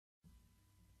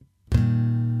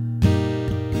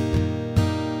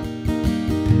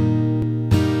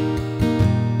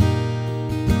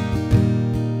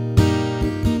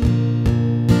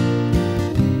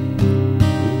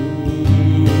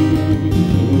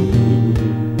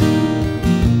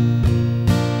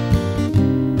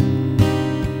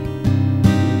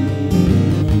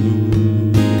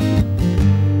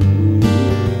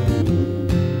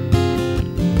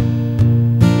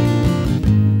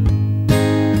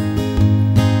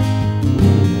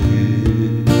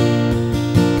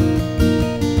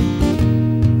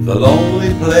The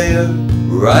lonely player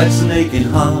writes an aching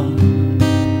heart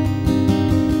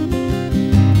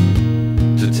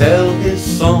to tell his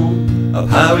song of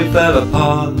how he fell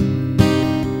apart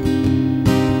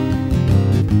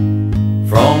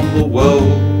from the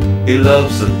world he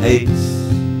loves and hates.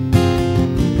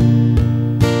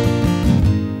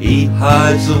 He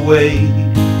hides away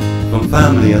from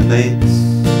family and mates,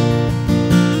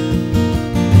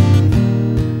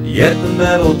 yet the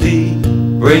melody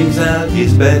brings out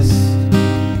his best.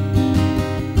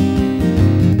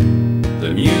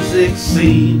 The music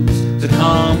seems to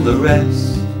calm the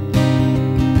rest,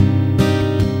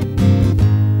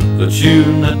 the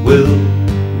tune that will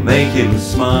make him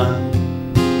smile,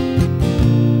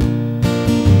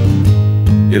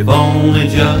 if only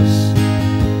just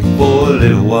for a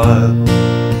little while.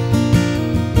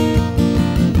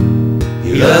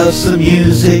 He loves the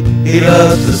music, he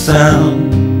loves the sound.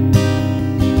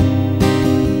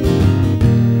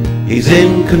 He's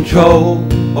in control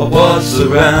of what's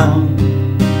around.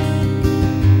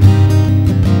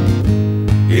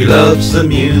 He loves the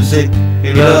music,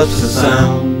 he loves the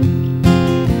sound.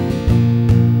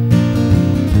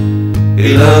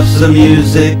 He loves the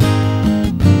music,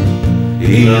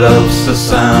 he loves the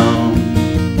sound.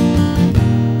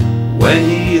 When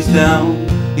he is down,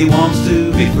 he wants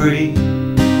to be free,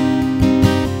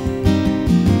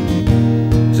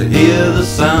 to hear the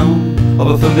sound of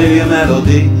a familiar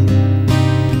melody.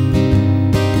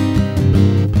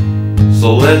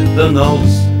 So let the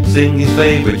notes sing his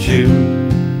favorite tune,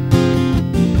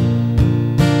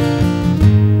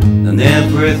 and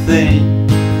everything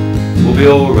will be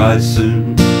alright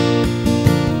soon.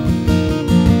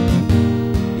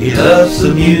 He loves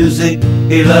the music,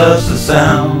 he loves the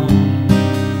sound.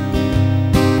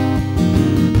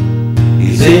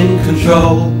 He's in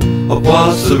control of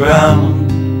what's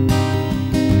around.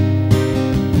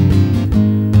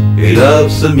 He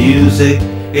loves the music,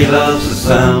 he loves the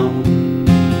sound.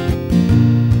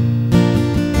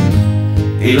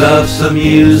 He loves the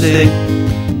music,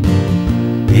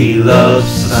 he loves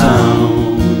the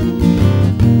sound.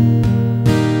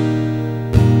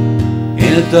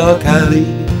 In a dark alley,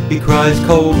 he cries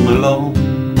cold and alone,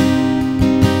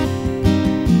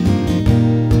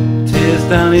 tears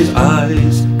down his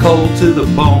eyes, cold to the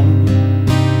bone.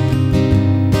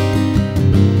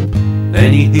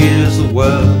 Then he hears the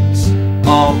words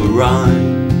of a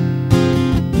rhyme,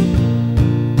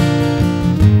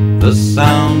 the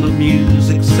sound of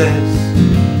music says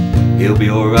he'll be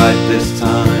alright this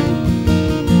time.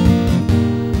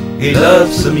 He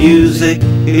loves the music,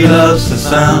 he loves the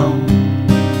sound.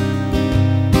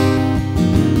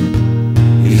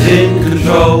 He's in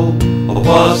control of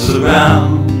what's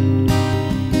around.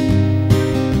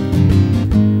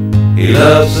 He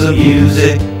loves the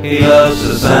music, he loves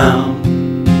the sound.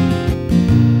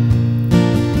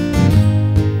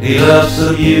 He loves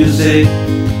the music,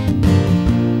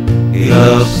 he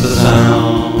loves the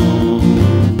sound.